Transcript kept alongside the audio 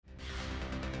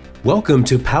Welcome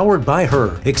to Powered by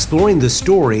Her, exploring the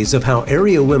stories of how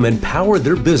area women power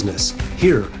their business.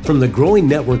 Hear from the growing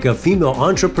network of female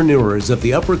entrepreneurs of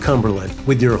the Upper Cumberland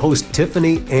with your host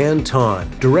Tiffany Ann Ton,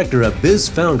 director of Biz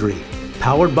Foundry.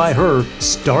 Powered by Her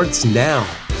starts now.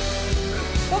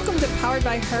 Welcome to Powered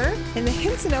by Her in the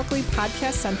Hinson Oakley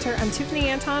Podcast Center. I'm Tiffany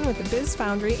Ann Ton with the Biz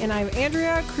Foundry, and I'm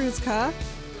Andrea Kruzka,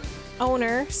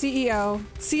 owner, CEO,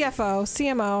 CFO,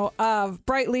 CMO of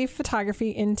Brightleaf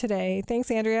Photography in today. Thanks,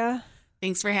 Andrea.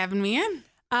 Thanks for having me in.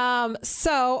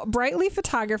 So Brightleaf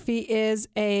Photography is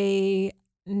a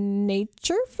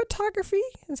nature photography.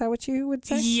 Is that what you would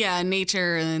say? Yeah,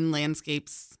 nature and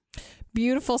landscapes.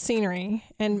 Beautiful scenery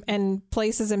and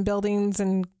places and buildings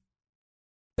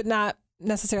but not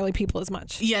necessarily people as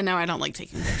much. Yeah, no, I don't like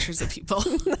taking pictures of people.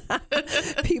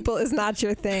 People is not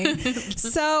your thing.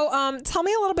 So tell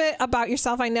me a little bit about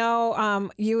yourself. I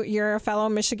know you're a fellow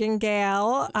Michigan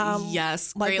gal.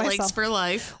 Yes, like Great myself. Lakes for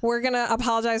life. We're going to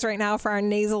apologize right now for our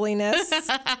nasaliness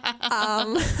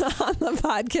on the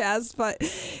podcast, but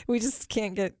we just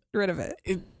can't get rid of it.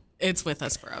 It's with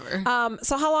us forever.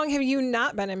 So how long have you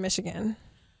not been in Michigan?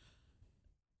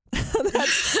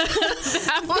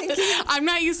 I'm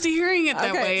not used to hearing it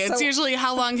that way. It's so usually,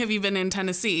 how long have you been in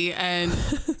Tennessee? And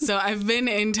so I've been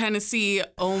in Tennessee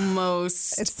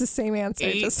almost it's the same answer.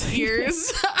 8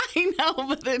 years. I know,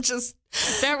 but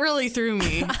that really threw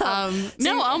me.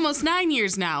 Almost 9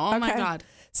 years now. Oh my God.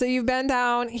 So you've been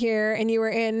down here and you were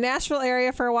in Nashville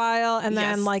area for a while and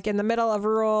then Yes. like in the middle of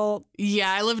rural. Yeah,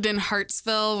 I lived in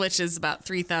Hartsville, which is about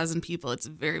 3,000 people. It's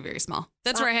very, very small.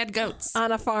 That's where I had goats.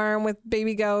 On a farm with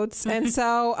baby goats. And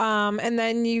so, and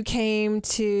then you came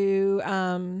to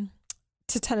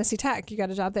Tennessee Tech. You got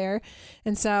a job there.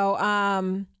 And so,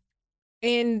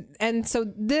 and so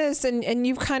this, and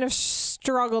you've kind of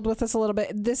struggled with this a little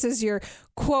bit. This is your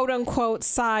quote unquote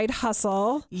side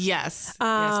hustle. Yes.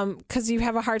 Because you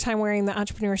have a hard time wearing the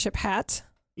entrepreneurship hat.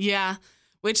 Yeah.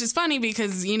 Which is funny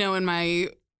because, in my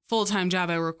full-time job,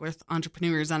 I work with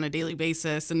entrepreneurs on a daily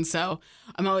basis. And so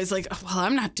I'm always like, well,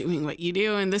 I'm not doing what you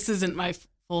do. And this isn't my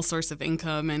full source of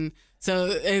income. And so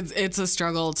it's a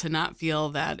struggle to not feel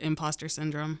that imposter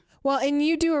syndrome. Well, and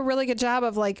you do a really good job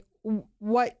of like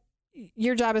what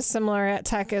your job is similar at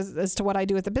Tech as to what I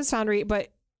do at the Biz Foundry, but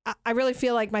I really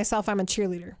feel like myself, I'm a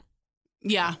cheerleader.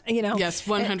 Yeah. Yes,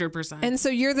 100%. And so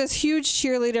you're this huge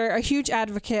cheerleader, a huge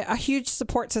advocate, a huge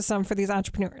support system for these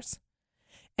entrepreneurs.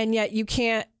 And yet you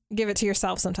can't give it to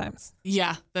yourself sometimes.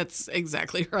 Yeah, that's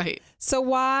exactly right. So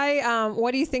why,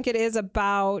 what do you think it is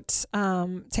about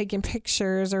taking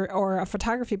pictures or a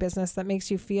photography business that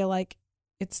makes you feel like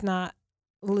it's not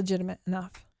legitimate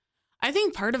enough? I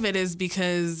think part of it is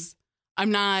because I'm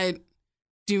not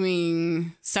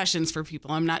doing sessions for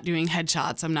people. I'm not doing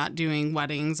headshots. I'm not doing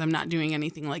weddings. I'm not doing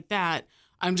anything like that.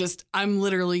 I'm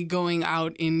literally going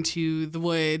out into the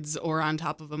woods or on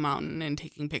top of a mountain and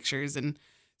taking pictures. And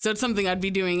so it's something I'd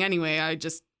be doing anyway. I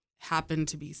just happen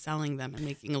to be selling them and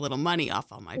making a little money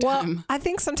off all my time. Well, I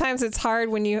think sometimes it's hard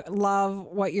when you love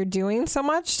what you're doing so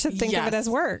much to think of it as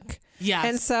work. Yes.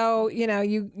 And so,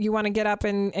 you want to get up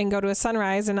and go to a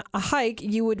sunrise and a hike,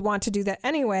 you would want to do that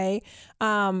anyway.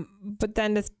 But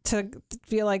then to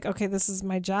feel like, okay, this is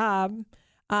my job,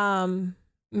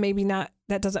 maybe not,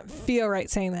 that doesn't feel right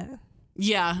saying that.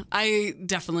 Yeah, I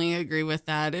definitely agree with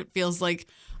that. It feels like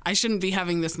I shouldn't be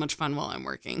having this much fun while I'm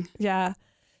working. Yeah.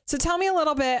 So tell me a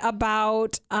little bit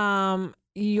about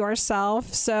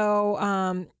yourself.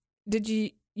 So did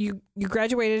you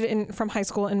graduated from high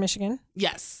school in Michigan?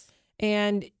 Yes.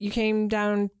 And you came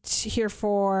down here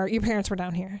your parents were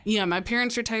down here? Yeah, my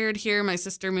parents retired here. My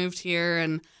sister moved here,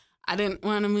 and I didn't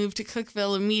want to move to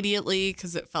Cookeville immediately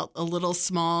because it felt a little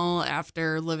small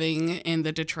after living in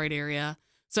the Detroit area.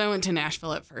 So I went to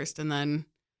Nashville at first, and then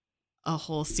a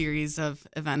whole series of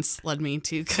events led me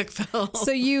to Cookeville.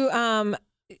 So you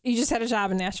just had a job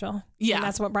in Nashville. Yeah. And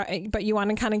that's what but you want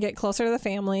to kind of get closer to the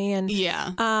family. And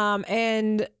yeah.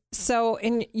 And so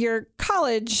in your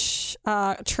college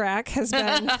track has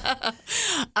been...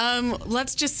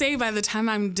 let's just say by the time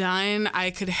I'm done,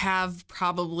 I could have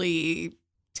probably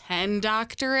 10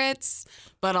 doctorates,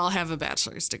 but I'll have a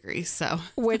bachelor's degree. So,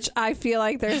 which I feel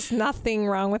like there's nothing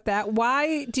wrong with that.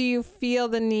 Why do you feel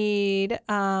the need?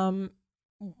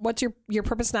 What's your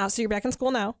purpose now? So you're back in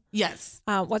school now. Yes.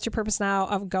 What's your purpose now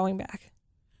of going back?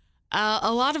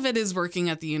 A lot of it is working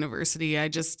at the university.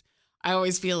 I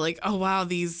always feel like, oh, wow,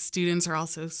 these students are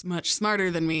also much smarter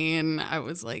than me. And I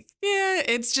was like, yeah,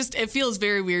 it feels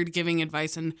very weird giving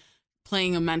advice and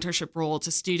playing a mentorship role to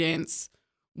students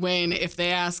when if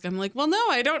they ask, I'm like, well, no,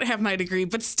 I don't have my degree,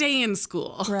 but stay in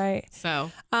school. Right.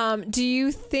 So do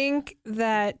you think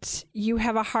that you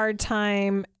have a hard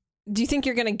time do you think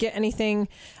you're going to get anything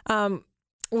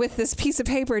with this piece of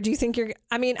paper? Do you think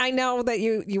I know that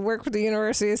you work with the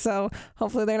university, so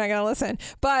hopefully they're not going to listen.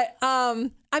 But,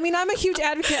 I'm a huge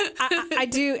advocate. I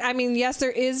do. Yes,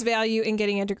 there is value in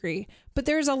getting a degree, but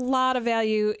there's a lot of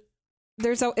value.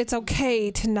 It's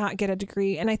okay to not get a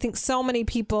degree. And I think so many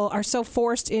people are so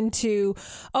forced into,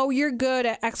 oh, you're good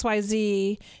at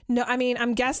XYZ. No,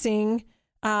 I'm guessing,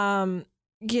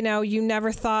 you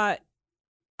never thought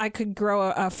I could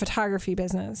grow a photography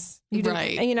business.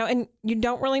 Right. And you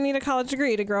don't really need a college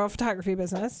degree to grow a photography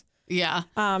business. Yeah.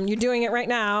 You're doing it right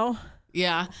now.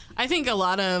 Yeah. I think a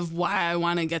lot of why I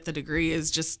want to get the degree is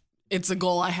just, it's a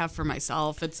goal I have for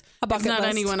myself. It's not list.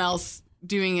 Anyone else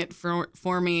doing it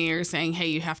for me or saying, hey,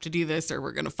 you have to do this or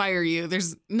we're going to fire you.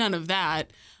 There's none of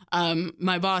that.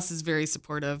 My boss is very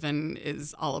supportive and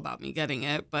is all about me getting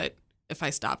it. But if I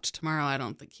stopped tomorrow, I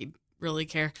don't think he'd really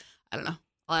care. I don't know.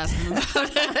 I'll ask him about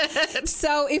it.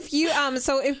 So if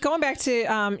going back to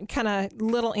kind of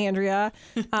little Andrea,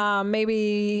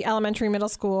 maybe elementary, middle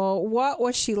school, what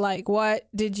was she like? What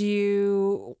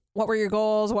were your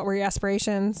goals? What were your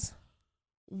aspirations?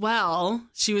 Well,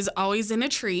 she was always in a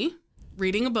tree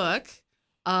reading a book.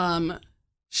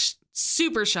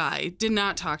 Super shy, did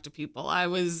not talk to people. I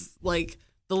was like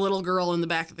the little girl in the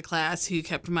back of the class who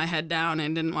kept my head down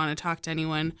and didn't want to talk to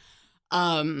anyone.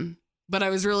 But I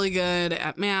was really good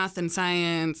at math and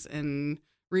science and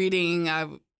reading. I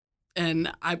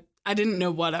didn't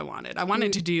know what I wanted. I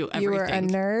wanted to do everything. You were a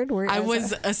nerd? I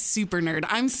was a super nerd.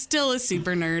 I'm still a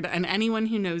super nerd. And anyone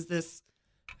who knows this,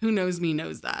 who knows me,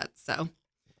 knows that. So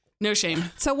no shame.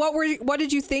 So what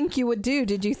did you think you would do?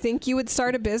 Did you think you would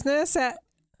start a business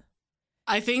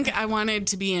I think I wanted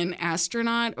to be an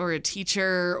astronaut or a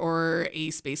teacher or a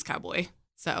space cowboy.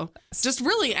 So just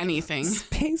really anything.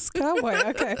 Space cowboy.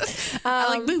 Okay. I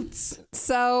like boots.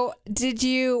 So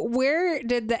where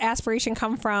did the aspiration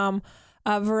come from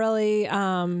of really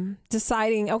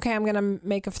deciding, okay, I'm going to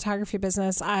make a photography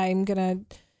business. I'm going to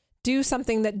do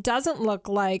something that doesn't look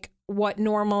like what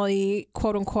normally,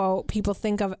 quote unquote, people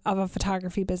think of a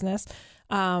photography business.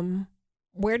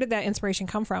 Where did that inspiration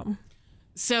come from?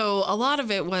 So a lot of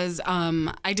it was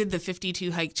I did the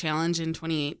 52 hike challenge in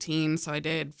 2018. So I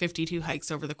did 52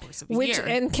 hikes over the course of a year. Which,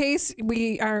 in case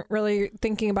we aren't really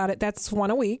thinking about it, that's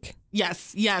one a week.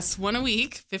 Yes, one a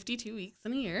week, 52 weeks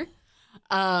in a year.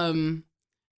 And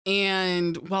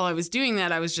while I was doing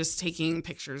that, I was just taking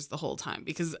pictures the whole time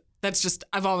because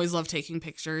I've always loved taking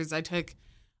pictures. I took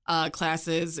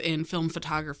classes in film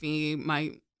photography,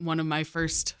 one of my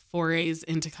first forays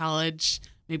into college,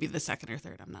 maybe the second or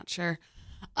third, I'm not sure.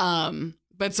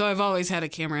 But so I've always had a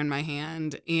camera in my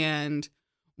hand. And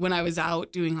when I was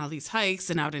out doing all these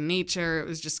hikes and out in nature, it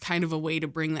was just kind of a way to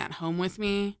bring that home with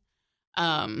me.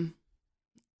 So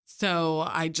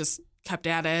I just kept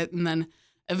at it. And then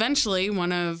eventually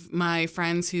one of my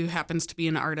friends who happens to be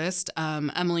an artist,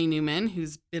 Emily Newman,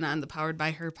 who's been on the Powered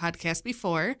by Her podcast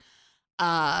before,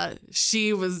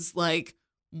 she was like,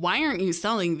 why aren't you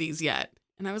selling these yet?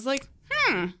 And I was like,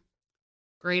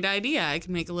 great idea. I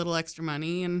can make a little extra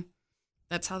money. And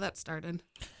that's how that started.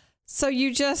 So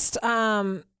you just,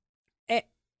 and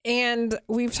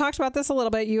we've talked about this a little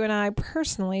bit, you and I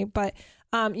personally, but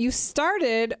you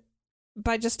started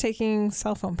by just taking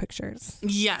cell phone pictures.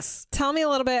 Yes. Tell me a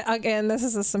little bit, again, this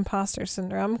is this imposter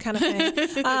syndrome kind of thing.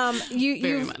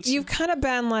 You've kind of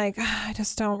been like, I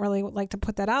just don't really like to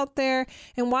put that out there.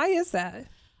 And why is that?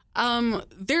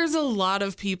 There's a lot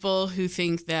of people who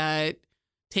think that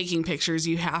taking pictures,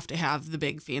 you have to have the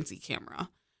big fancy camera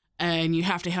and you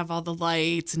have to have all the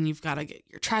lights and you've got to get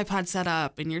your tripod set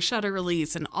up and your shutter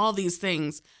release and all these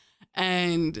things.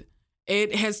 And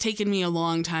it has taken me a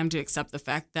long time to accept the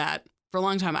fact that for a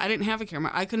long time, I didn't have a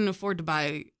camera. I couldn't afford to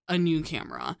buy a new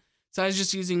camera. So I was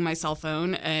just using my cell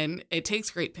phone and it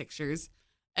takes great pictures.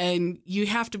 And you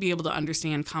have to be able to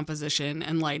understand composition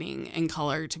and lighting and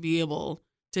color to be able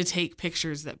to take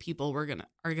pictures that people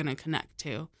are gonna connect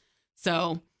to.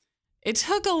 So it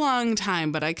took a long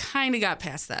time, but I kind of got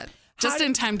past that just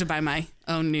in time to buy my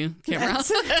own new camera.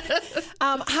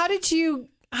 How did you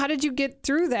get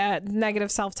through that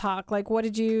negative self-talk? Like, what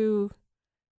did you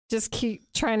just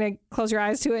keep trying to close your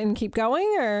eyes to it and keep going,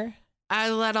 or?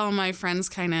 I let all my friends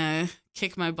kind of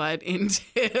kick my butt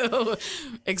into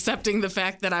accepting the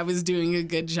fact that I was doing a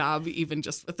good job, even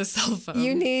just with the cell phone.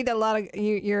 You need a lot of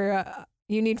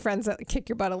you need friends that kick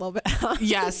your butt a little bit.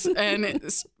 Yes. And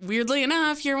weirdly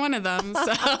enough, you're one of them.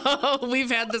 So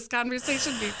we've had this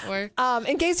conversation before.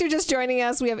 In case you're just joining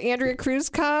us, we have Andrea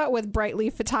Kruzka with Bright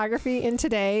Leaf Photography in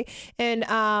today. And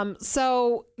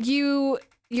so you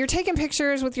you're taking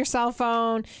pictures with your cell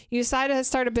phone. You decided to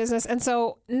start a business. And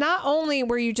so not only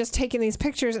were you just taking these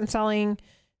pictures and selling,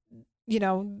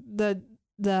 the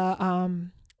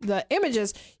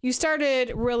images, you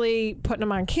started really putting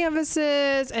them on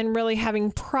canvases and really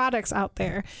having products out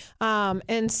there.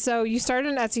 And so you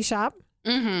started an Etsy shop.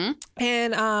 Mm-hmm.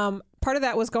 And part of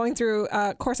that was going through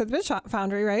a course at the Biz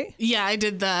Foundry, right? Yeah, I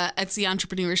did the Etsy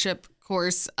entrepreneurship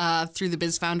course through the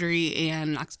Biz Foundry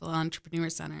and Knoxville Entrepreneur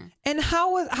Center. And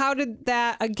how did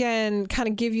that, again, kind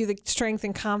of give you the strength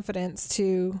and confidence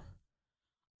to...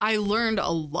 I learned a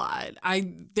lot.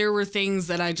 There were things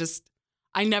that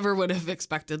I never would have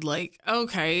expected, like,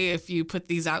 okay, if you put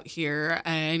these out here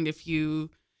and if you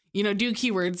do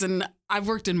keywords, and I've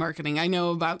worked in marketing, I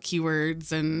know about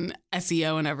keywords and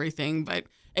SEO and everything, but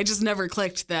it just never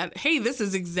clicked that, hey, this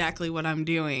is exactly what I'm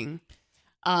doing.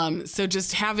 So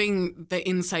just having the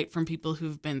insight from people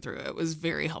who've been through it was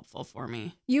very helpful for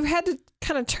me. You had to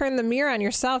kind of turn the mirror on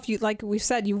yourself. You, like we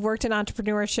said, you've worked in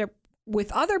entrepreneurship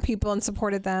with other people and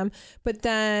supported them,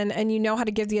 and you know how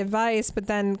to give the advice, but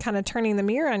then kind of turning the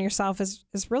mirror on yourself is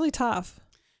really tough.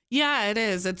 Yeah, it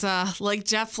is. It's like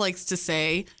Jeff likes to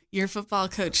say, your football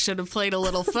coach should have played a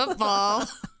little football.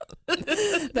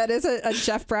 That is a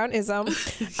Jeff Brown-ism.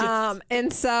 Yes.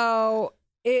 And so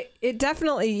it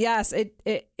definitely, yes,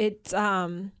 it's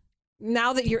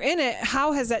now that you're in it,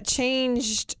 how has that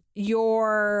changed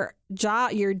your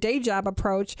job, your day job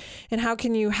approach, and how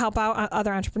can you help out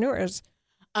other entrepreneurs?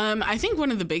 I think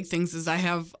one of the big things is I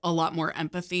have a lot more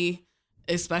empathy,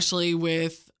 especially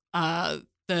with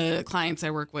the clients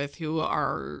I work with who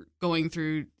are going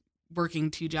through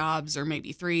working 2 jobs or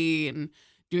maybe 3 and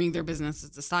doing their business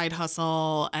as a side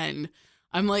hustle. And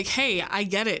I'm like, hey, I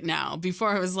get it now. Before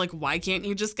I was like, why can't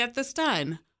you just get this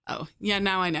done? Oh, yeah,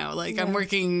 now I know. Like, yeah. I'm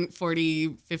working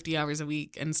 40, 50 hours a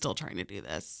week and still trying to do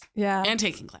this. Yeah. And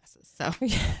taking classes. So,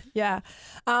 yeah.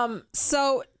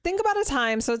 So think about a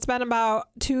time. So it's been about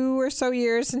 2 or so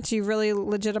years since you really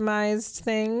legitimized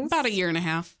things. About 1.5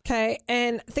 years. Okay.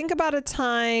 And think about a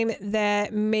time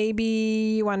that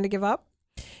maybe you wanted to give up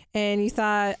and you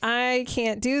thought, I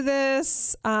can't do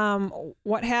this.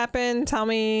 What happened? Tell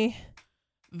me.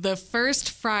 The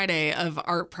first Friday of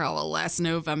Art Prowl last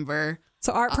November.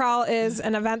 So Art Prowl is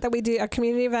an event that we do, a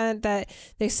community event that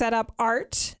they set up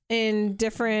art in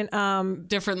different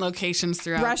locations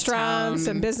throughout restaurants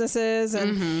town and businesses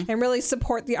and really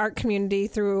support the art community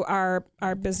through our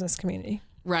business community.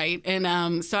 Right.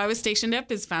 And so I was stationed at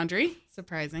Biz Foundry,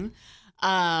 surprising.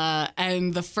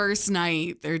 And the first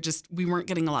night we weren't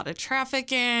getting a lot of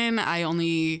traffic in. I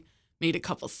only made a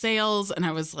couple sales and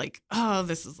I was like, oh,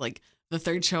 this is like the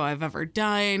 3rd show I've ever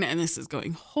done, and this is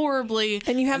going horribly.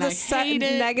 And you have this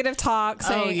negative talk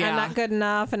saying, I'm not good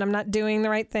enough and I'm not doing the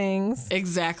right things.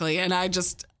 Exactly. And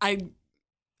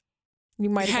you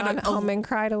might have gone home and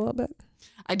cried a little bit.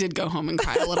 I did go home and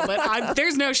cry a little bit.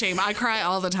 There's no shame. I cry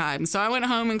all the time. So I went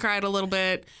home and cried a little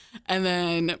bit. And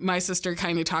then my sister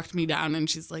kind of talked me down and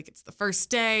she's like, it's the first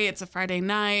day. It's a Friday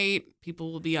night.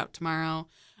 People will be up tomorrow.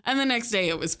 And the next day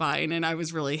it was fine. And I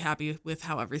was really happy with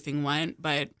how everything went.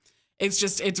 But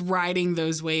it's riding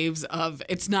those waves of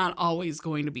it's not always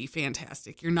going to be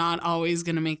fantastic. You're not always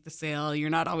going to make the sale.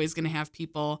 You're not always going to have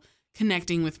people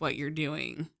connecting with what you're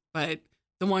doing. But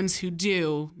the ones who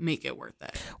do make it worth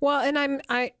it. Well, and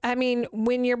I mean,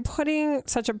 when you're putting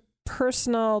such a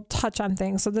personal touch on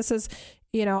things, so this is,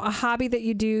 a hobby that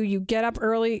you do, you get up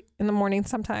early in the morning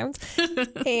sometimes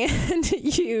and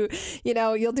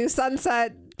you'll do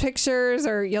sunset pictures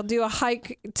or you'll do a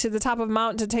hike to the top of a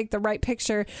mountain to take the right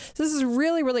picture. So this is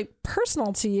really, really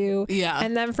personal to you. Yeah.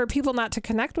 And then for people not to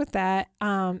connect with that,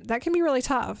 that can be really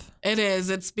tough. It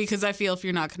is. It's because I feel if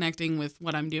you're not connecting with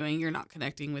what I'm doing, you're not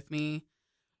connecting with me.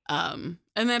 And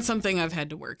that's something I've had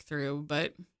to work through,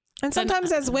 and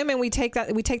sometimes as women, we take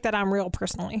that on real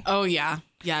personally. Oh yeah.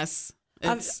 Yes.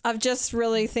 Of just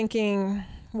really thinking,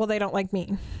 well, they don't like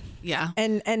me. Yeah.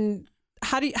 And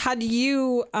how do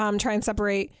you try and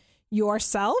separate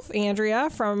yourself, Andrea,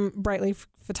 from Brightly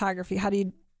Photography?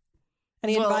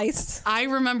 Any advice? I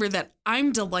remember that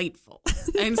I'm delightful.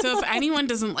 And so if anyone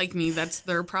doesn't like me, that's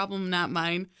their problem, not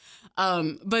mine.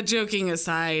 But joking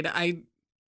aside,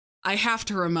 I have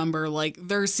to remember, like,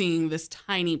 they're seeing this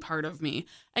tiny part of me.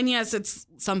 And yes, it's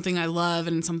something I love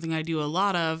and something I do a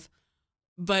lot of,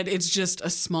 but it's just a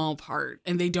small part.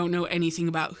 And they don't know anything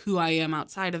about who I am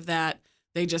outside of that.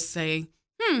 They just say,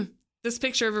 this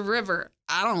picture of a river.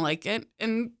 I don't like it.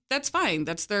 And that's fine.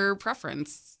 That's their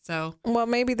preference. So, well,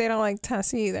 maybe they don't like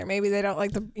Tennessee either. Maybe they don't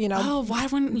like Oh, why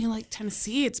wouldn't you like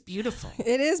Tennessee? It's beautiful.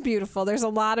 It is beautiful. There's a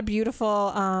lot of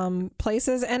beautiful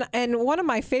places. And one of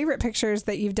my favorite pictures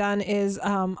that you've done is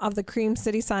of the Cream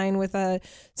City sign with a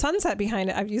sunset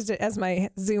behind it. I've used it as my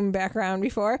Zoom background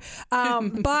before.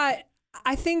 But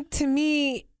I think to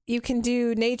me, you can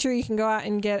do nature. You can go out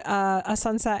and get a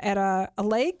sunset at a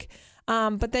lake.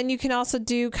 But then you can also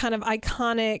do kind of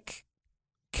iconic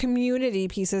community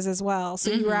pieces as well. So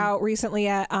you were out recently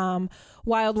at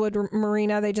Wildwood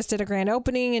Marina. They just did a grand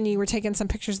opening and you were taking some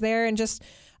pictures there, and just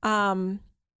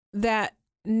that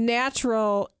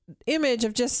natural image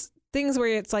of just things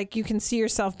where it's like you can see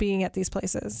yourself being at these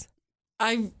places.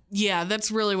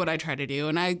 That's really what I try to do.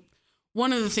 And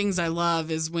one of the things I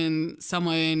love is when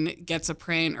someone gets a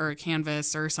print or a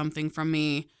canvas or something from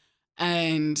me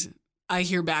and I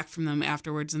hear back from them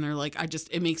afterwards and they're like,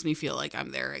 it makes me feel like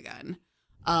I'm there again.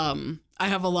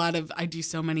 I do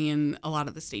so many in a lot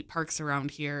of the state parks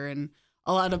around here, and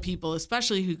a lot of people,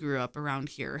 especially who grew up around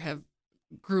here,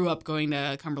 grew up going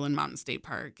to Cumberland Mountain State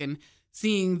Park and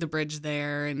seeing the bridge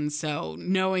there. And so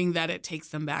knowing that it takes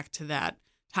them back to that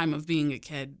time of being a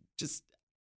kid,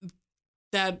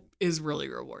 that is really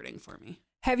rewarding for me.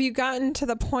 Have you gotten to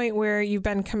the point where you've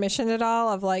been commissioned at all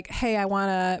of like, hey, I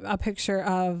want a picture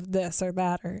of this or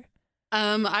that? Or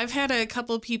I've had a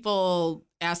couple people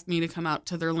ask me to come out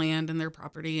to their land and their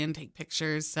property and take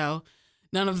pictures. So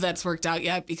none of that's worked out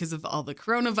yet because of all the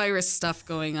coronavirus stuff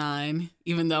going on.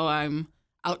 Even though I'm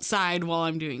outside while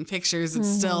I'm doing pictures, it's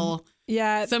still,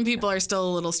 some people are still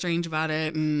a little strange about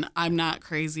it. And I'm not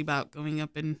crazy about going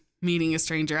up and meeting a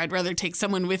stranger. I'd rather take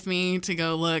someone with me to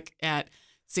go look at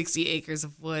 60 acres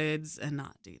of woods and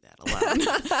not do that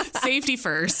alone. Safety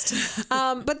first.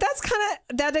 But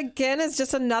that again is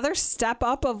just another step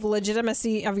up of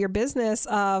legitimacy of your business,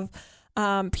 of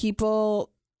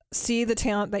people see the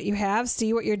talent that you have,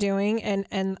 see what you're doing,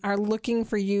 and are looking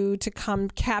for you to come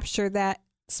capture that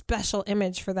special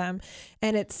image for them.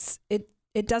 And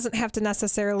it doesn't have to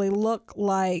necessarily look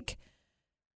like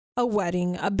a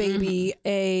wedding, a baby,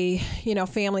 a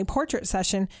family portrait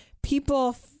session.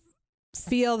 People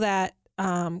feel that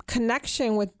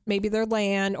connection with maybe their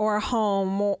land or a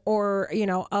home or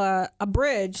a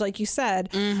bridge, like you said,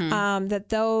 that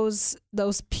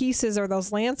those pieces or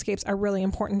those landscapes are really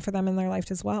important for them in their life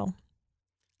as well.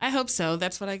 I hope so.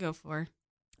 That's what I go for.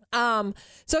 So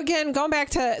again, going back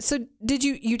to, did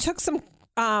you took some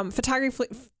photography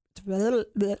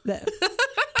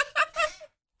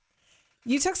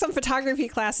You took some photography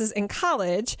classes in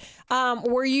college.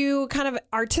 Were you kind of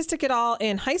artistic at all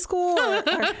in high school? Or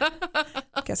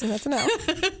I'm guessing that's a no.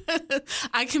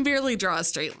 I can barely draw a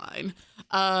straight line.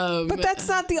 But that's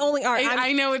not the only art.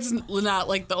 I know it's not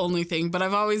like the only thing, but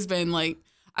I've always been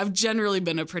I've generally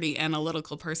been a pretty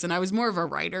analytical person. I was more of a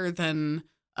writer than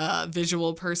a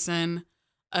visual person.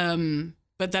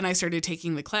 But then I started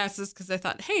taking the classes because I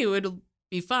thought, hey, it'll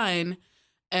be fun.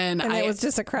 And it was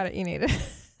just a credit you needed.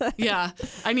 Yeah,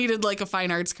 I needed like a fine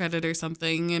arts credit or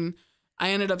something. And I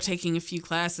ended up taking a few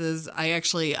classes. I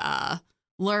actually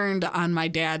learned on my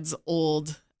dad's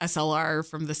old SLR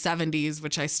from the 70s,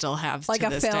 which I still have like to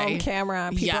this day. Like a film camera.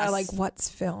 People Yes. are like, what's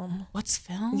film? What's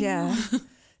film? Yeah.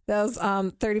 Those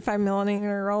 35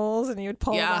 millimeter rolls, and you would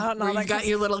pull them out. And all you've got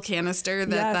your little canister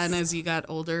that then as you got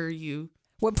older, you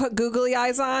would put googly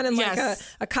eyes on and Yes. like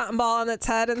a cotton ball on its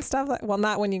head and stuff. Well,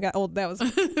 not when you got old. That was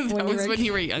when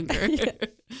you were younger. Yeah.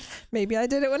 Maybe I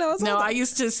did it when I was older. No, I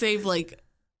used to save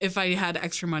if I had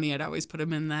extra money, I'd always put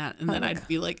them in that, and then I'd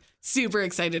be super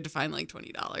excited to find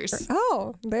 $20.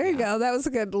 Oh, there you go. That was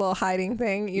a good little hiding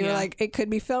thing. You were like, it could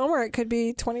be film or it could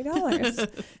be $20.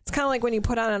 It's kind of like when you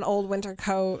put on an old winter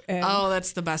coat. And,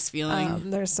 that's the best feeling.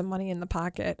 There's some money in the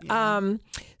pocket. Yeah.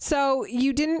 So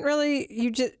you didn't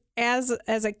really, as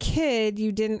a kid,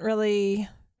 you didn't really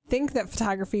think that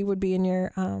photography would be in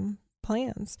your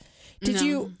plans. Did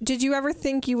you ever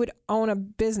think you would own a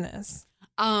business?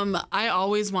 I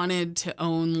always wanted to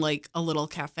own a little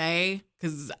cafe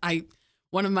because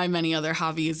one of my many other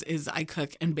hobbies is I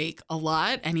cook and bake a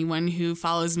lot. Anyone who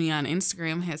follows me on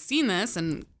Instagram has seen this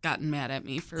and gotten mad at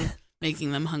me for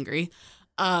making them hungry.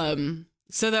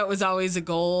 So that was always a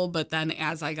goal. But then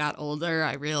as I got older,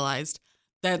 I realized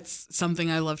that's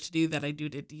something I love to do, that I do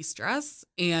to de-stress.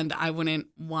 And I wouldn't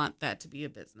want that to be a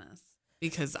business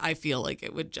because I feel like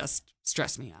it would just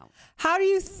stress me out. How do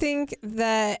you think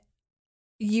that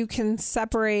you can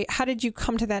separate? How did you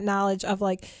come to that knowledge of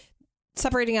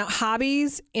separating out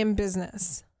hobbies and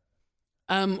business?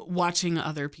 Watching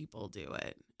other people do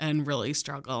it and really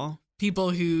struggle. People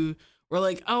who were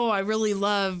like, oh, I really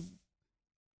love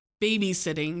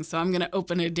babysitting, so I'm going to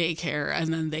open a daycare,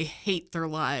 and then they hate their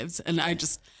lives. And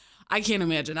I can't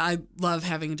imagine. I love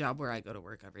having a job where I go to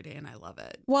work every day and I love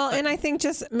it. Well, and I think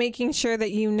just making sure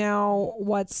that you know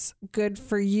what's good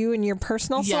for you and your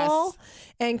personal soul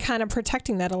and kind of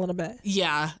protecting that a little bit.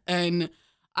 Yeah. And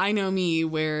I know me,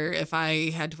 where if I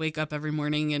had to wake up every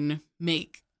morning and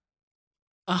make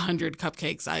 100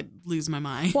 cupcakes, I'd lose my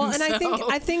mind. Well, and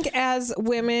I think as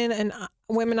women and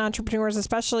women entrepreneurs,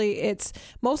 especially, it's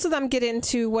most of them get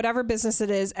into whatever business it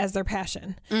is as their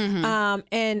passion.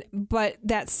 But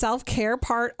that self-care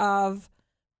part of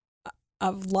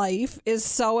life is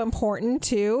so important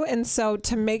too. And so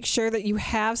to make sure that you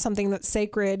have something that's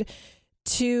sacred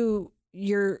to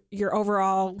your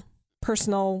overall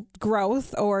personal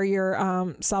growth or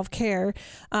your self-care.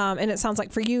 And it sounds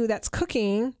like for you, that's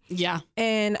cooking. Yeah.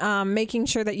 And making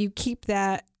sure that you keep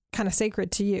that kind of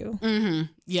sacred to you.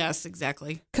 Mm-hmm. Yes,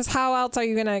 exactly. Because how else are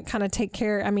you going to kind of take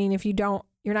care? I mean, if you don't,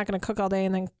 you're not going to cook all day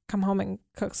and then come home and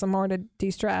cook some more to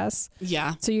de-stress.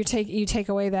 Yeah. So you take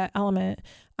away that element.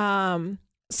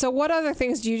 So what other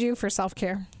things do you do for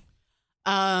self-care?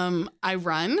 I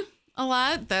run a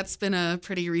lot. That's been a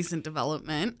pretty recent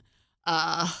development.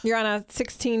 You're on a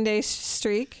 16-day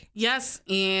streak? Yes,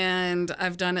 and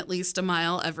I've done at least a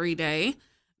mile every day.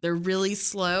 They're really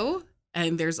slow,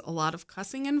 and there's a lot of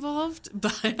cussing involved,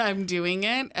 but I'm doing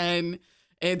it, and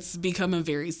it's become a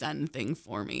very zen thing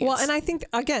for me. Well, and I think,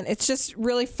 again, it's just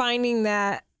really finding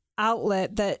that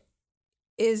outlet that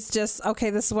is just, okay,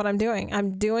 this is what I'm doing.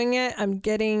 I'm doing it. I'm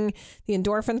getting the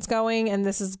endorphins going, and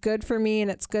this is good for me,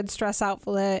 and it's good stress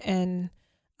outlet, and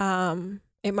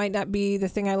it might not be the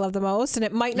thing I love the most, and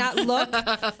it might not look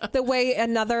the way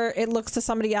it looks to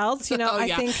somebody else. You know, I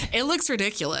think it looks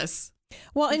ridiculous.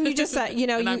 Well, and you just said,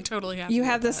 and I'm totally happy. You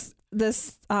have this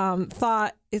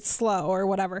thought it's slow or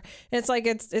whatever. And it's like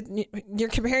you're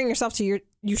comparing yourself to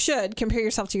you should compare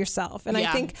yourself to yourself. And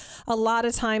I think a lot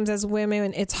of times as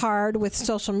women, it's hard with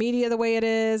social media the way it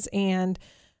is, and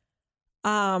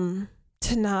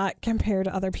to not compare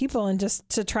to other people and just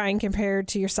to try and compare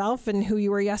to yourself and who you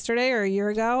were yesterday or a year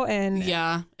ago. And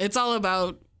yeah, it's all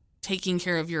about taking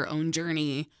care of your own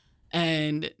journey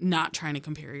and not trying to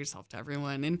compare yourself to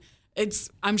everyone. And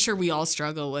I'm sure we all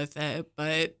struggle with it,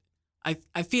 but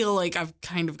I feel like I've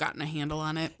kind of gotten a handle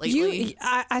on it lately.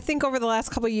 I think over the last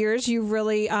couple of years, you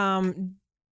really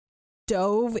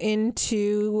dove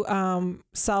into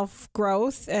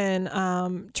self-growth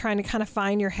and trying to kind of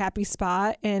find your happy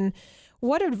spot. And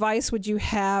what advice would you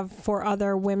have for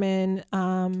other women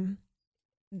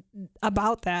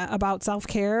about that, about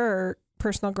self-care or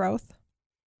personal growth?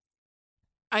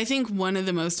 I think one of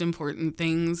the most important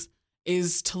things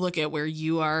is to look at where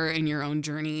you are in your own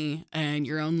journey and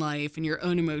your own life and your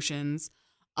own emotions,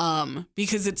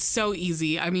 because it's so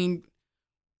easy. I mean,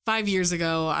 5 years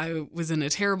ago, I was in a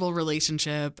terrible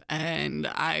relationship and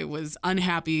I was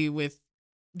unhappy with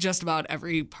just about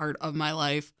every part of my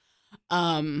life.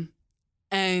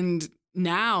 And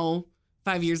now,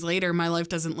 5 years later, my life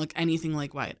doesn't look anything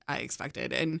like what I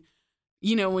expected. And,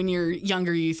 you know, when you're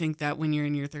younger, you think that when you're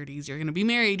in your 30s, you're going to be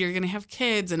married, you're going to have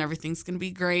kids, and everything's going to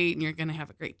be great, and you're going to have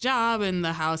a great job and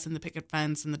the house and the picket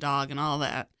fence and the dog and all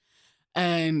that.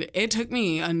 And it took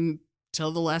me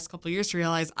until the last couple of years to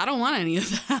realize I don't want any of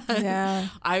that. Yeah.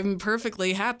 I'm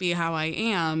perfectly happy how I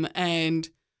am. And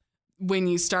when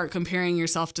you start comparing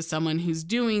yourself to someone who's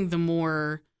doing the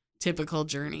more typical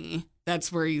journey,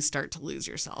 that's where you start to lose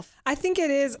yourself. I think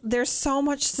it is. There's so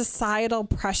much societal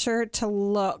pressure to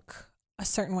look a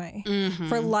certain way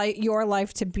for your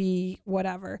life to be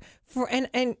whatever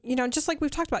and you know, just like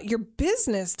we've talked about, your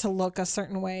business to look a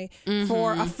certain way.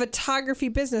 For a photography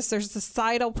business, there's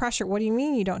societal pressure. What do you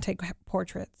mean you don't take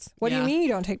portraits? What do you mean you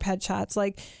don't take headshots?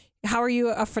 Like, how are you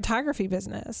a photography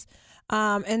business?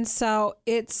 And so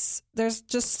there's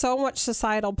just so much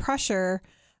societal pressure.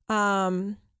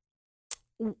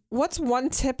 What's one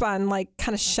tip on like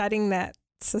kind of shedding that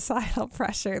societal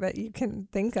pressure that you can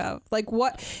think of? Like,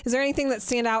 what is there anything that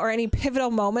stand out or any pivotal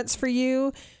moments for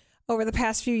you over the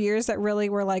past few years that really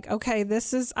were like, okay,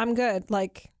 I'm good?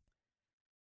 Like,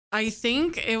 I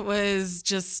think it was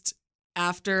just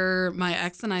after my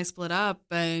ex and I split up,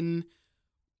 and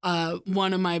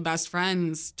one of my best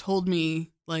friends told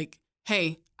me, like,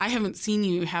 hey, I haven't seen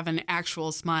you have an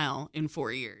actual smile in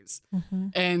 4 years.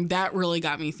 And that really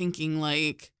got me thinking,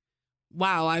 like,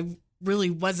 wow, I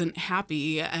really wasn't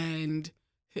happy, and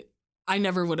I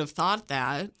never would have thought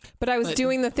that. But I was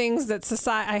doing the things that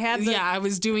I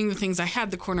was doing the things. I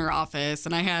had the corner office,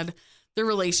 and I had the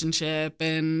relationship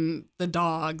and the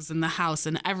dogs and the house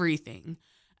and everything.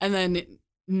 And then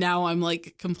now I'm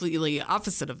like completely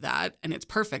opposite of that, and it's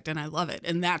perfect, and I love it,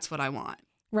 and that's what I want.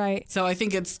 Right. So I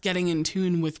think it's getting in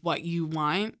tune with what you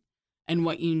want and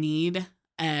what you need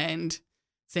and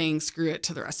saying screw it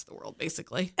to the rest of the world,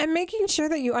 basically. And making sure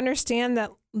that you understand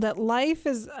that life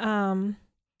is,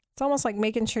 it's almost like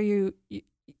making sure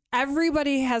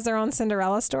everybody has their own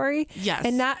Cinderella story. Yes.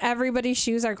 And not everybody's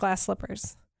shoes are glass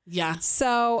slippers. Yeah.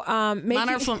 So,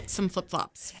 some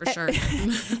flip-flops for sure.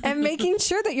 And making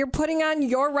sure that you're putting on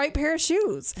your right pair of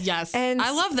shoes. Yes. And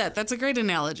I love that. That's a great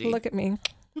analogy. Look at me.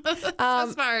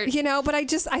 So smart. You know, but I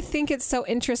think it's so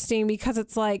interesting because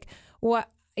it's like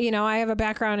I have a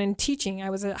background in teaching. I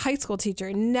was a high school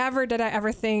teacher. Never did I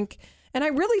ever think, and I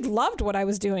really loved what I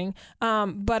was doing.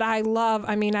 But I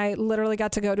literally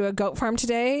got to go to a goat farm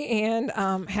today and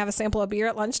have a sample of beer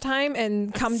at lunchtime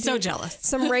and come so do jealous.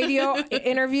 Some radio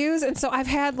interviews. And so I've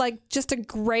had like just a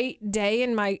great day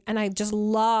and I just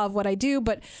love what I do.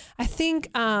 But I think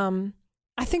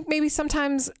maybe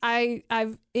sometimes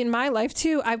I've in my life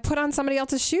too, I've put on somebody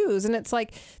else's shoes and it's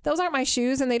like, those aren't my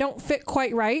shoes and they don't fit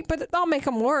quite right, but I'll make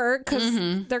them work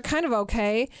because they're kind of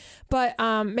okay. But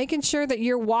making sure that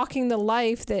you're walking the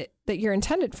life that you're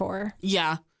intended for.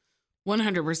 Yeah,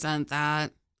 100%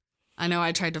 that. I know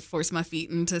I tried to force my feet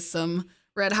into some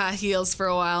red hot heels for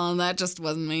a while and that just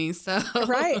wasn't me. So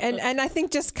right. And I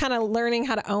think just kind of learning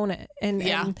how to own it. And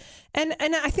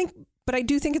I think, but I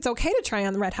do think it's okay to try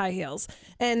on the red high heels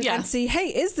and see, hey,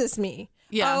 is this me?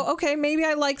 Yeah. Oh, okay. Maybe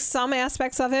I like some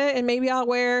aspects of it and maybe I'll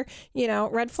wear,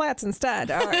 red flats instead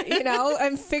or,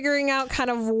 and figuring out kind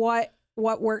of what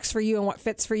works for you and what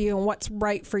fits for you and what's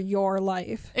right for your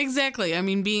life. Exactly. I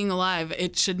mean, being alive,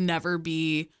 it should never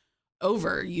be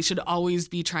over. You should always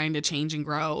be trying to change and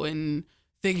grow and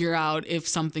figure out if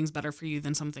something's better for you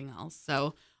than something else.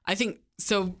 So I think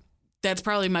that's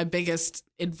probably my biggest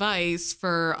advice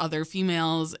for other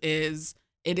females is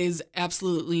it is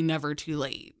absolutely never too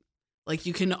late. Like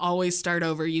you can always start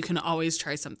over. You can always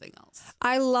try something else.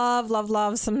 I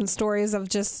love some stories of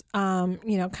just,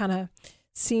 kind of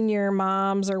senior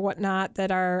moms or whatnot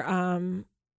that are, kind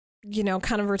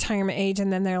of retirement age.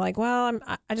 And then they're like, well,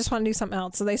 I just want to do something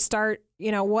else. So they start,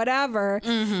 whatever.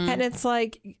 Mm-hmm. And it's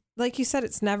like you said,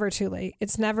 it's never too late.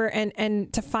 It's never.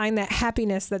 And to find that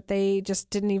happiness that they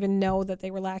just didn't even know that they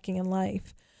were lacking in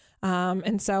life.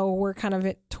 And so we're kind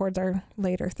of towards our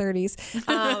later 30s.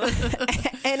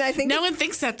 And I think no one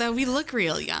thinks that though. We look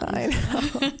real young. I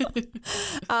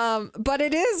know. But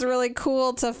it is really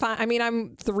cool to find. I mean,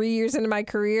 I'm 3 years into my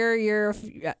career. You're,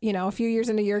 a few years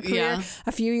into your career,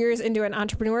 a few years into an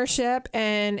entrepreneurship,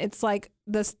 and it's like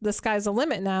the sky's the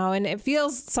limit now. And it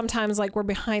feels sometimes like we're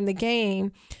behind the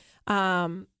game.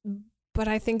 But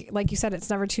I think, like you said, it's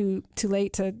never too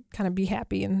late to kind of be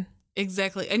happy and.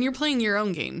 Exactly. And you're playing your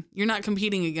own game. You're not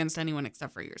competing against anyone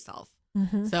except for yourself.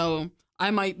 Mm-hmm. So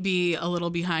I might be a little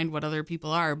behind what other people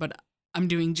are, but I'm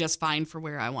doing just fine for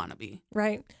where I want to be.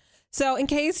 Right. So in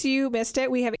case you missed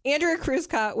it, we have Andrea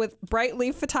Kruzka with Bright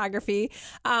Leaf Photography.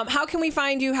 How can we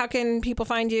find you? How can people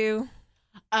find you?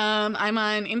 I'm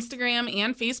on Instagram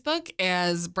and Facebook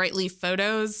as Bright Leaf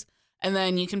Photos. And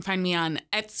then you can find me on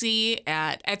Etsy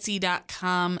at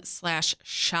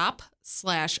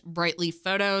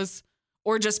etsy.com/shop/brightleafphotos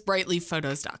or just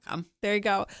brightleafphotos.com. There you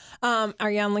go.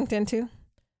 Are you on LinkedIn too?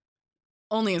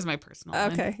 Only as my personal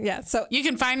one. Okay, yeah. So you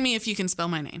can find me if you can spell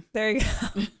my name. There you go.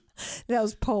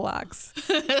 Those Polacks.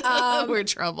 We're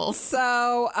trouble.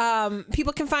 So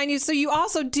people can find you. So you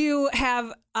also do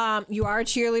have, you are a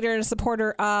cheerleader and a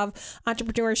supporter of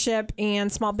entrepreneurship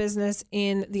and small business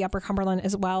in the Upper Cumberland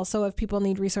as well. So if people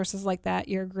need resources like that,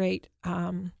 you're a great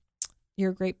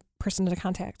person to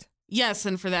contact. Yes,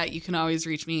 and for that, you can always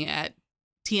reach me at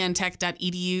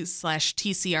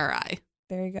tntech.edu/TCRI.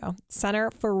 There you go.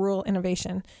 Center for Rural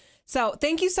Innovation. So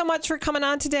thank you so much for coming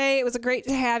on today. It was great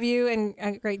to have you and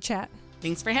a great chat.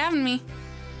 Thanks for having me.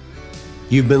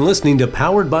 You've been listening to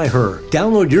Powered by Her.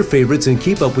 Download your favorites and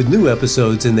keep up with new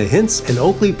episodes in the Hints and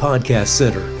Oakley Podcast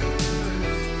Center.